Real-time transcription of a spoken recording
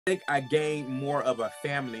think I gained more of a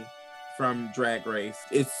family from Drag Race.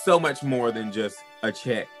 It's so much more than just a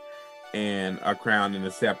check and a crown and a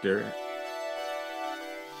scepter.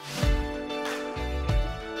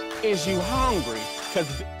 Is you hungry?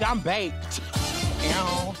 Because I'm baked.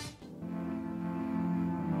 Ow.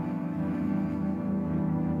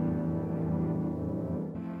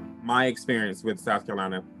 My experience with South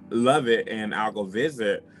Carolina, love it, and I'll go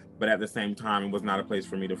visit, but at the same time, it was not a place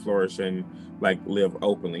for me to flourish and like live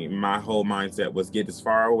openly. My whole mindset was get as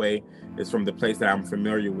far away as from the place that I'm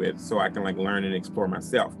familiar with so I can like learn and explore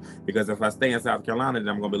myself. Because if I stay in South Carolina, then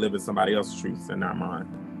I'm gonna be living somebody else's truths and not mine.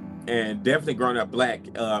 And definitely growing up Black,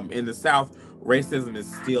 in the South, racism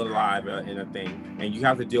is still alive and a thing. And you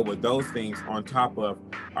have to deal with those things on top of,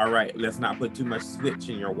 all right, let's not put too much switch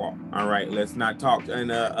in your walk. All right, let's not talk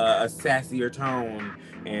in a sassier tone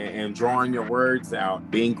and drawing your words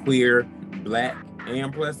out. Being queer, Black,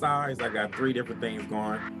 and plus size, I got 3 different things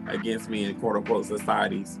going against me in quote unquote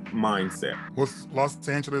society's mindset. Was Los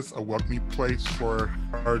Angeles a welcoming place for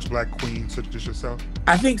large Black queens such as yourself?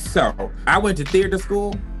 I think so. I went to theater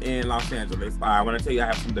school in Los Angeles. I want to tell you, I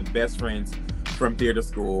have some of the best friends from theater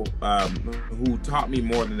school who taught me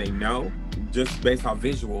more than they know, just based on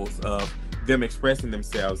visuals of them expressing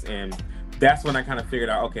themselves. And that's when I kind of figured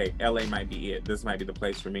out, okay, LA might be it. This might be the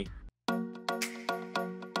place for me.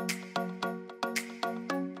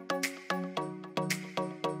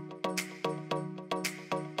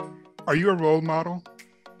 Are you a role model?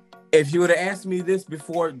 If you would have asked me this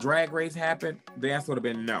before Drag Race happened, the answer would have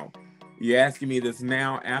been no. You're asking me this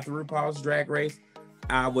now after RuPaul's Drag Race,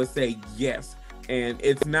 I would say yes. And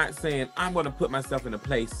it's not saying I'm going to put myself in a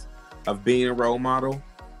place of being a role model.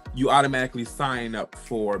 You automatically sign up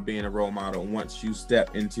for being a role model once you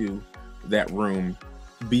step into that room.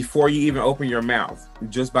 Before you even open your mouth,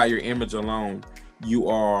 just by your image alone, you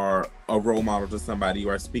are a role model to somebody. You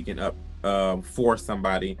are speaking up for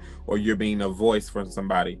somebody, or you're being a voice for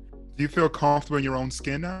somebody. Do you feel comfortable in your own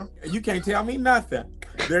skin now? You can't tell me nothing.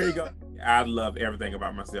 There you go. I love everything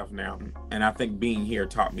about myself now. And I think being here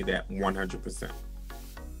taught me that 100%.